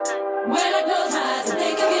When I close my eyes and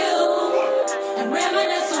think of you and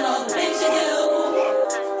reminisce on all the things you do,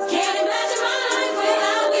 can't imagine my life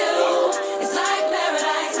without you. It's like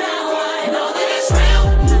paradise now. I know that it's real.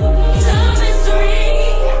 It's a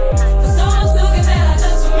mystery. For someone who can bear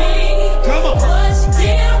just for me. Come on. What you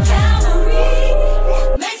did on Calvary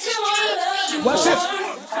makes me wanna love you Watch more. this.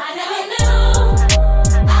 I never knew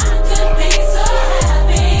I could be so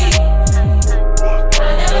happy.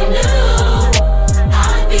 I never knew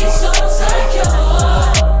I'd be so secure.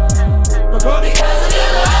 Because of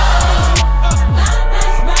your love, my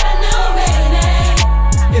best brand new meaning.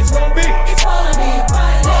 It's gonna be. It's gonna be a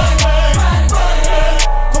bright day.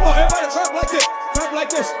 Come on, everybody, clap like this. Clap like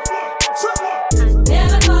this.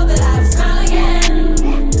 Never thought that I'd smile again.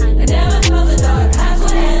 I never thought the dark paths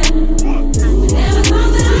would end. I never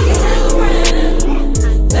thought that I could have a friend.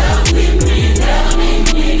 Never leave me, never leave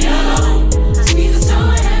me alone. Jesus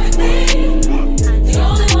showing everything. The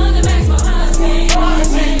only one that makes my heart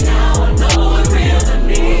sing. Now I know what real to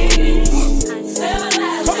me. It's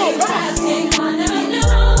everlasting, lasting. I never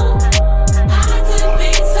knew I could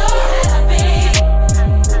be so happy.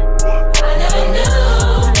 I never knew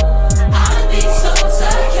I'd be so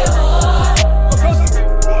secure.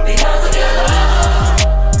 Because of your love,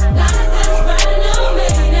 life has brand new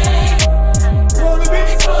meaning. It's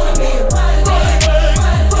gonna be a bright day,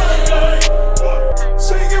 bright day.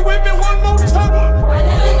 Sing it with me one more time. I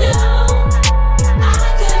never knew I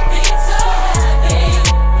could be so happy.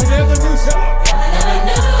 And there's a new song. I never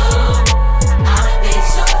knew I'd be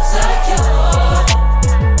so secure.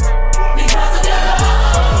 Because of your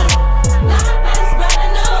love, life has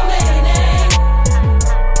brand new meaning.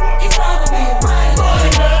 It's gonna be a bright day,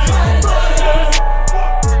 bright day.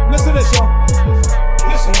 Listen to this, y'all.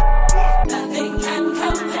 Listen. Nothing can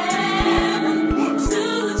compare to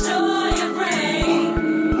the joy you bring,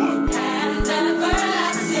 and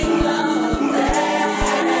everlasting love there.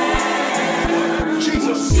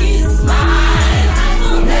 Jesus. Jesus, my life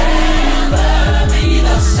will never be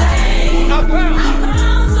the same. I found.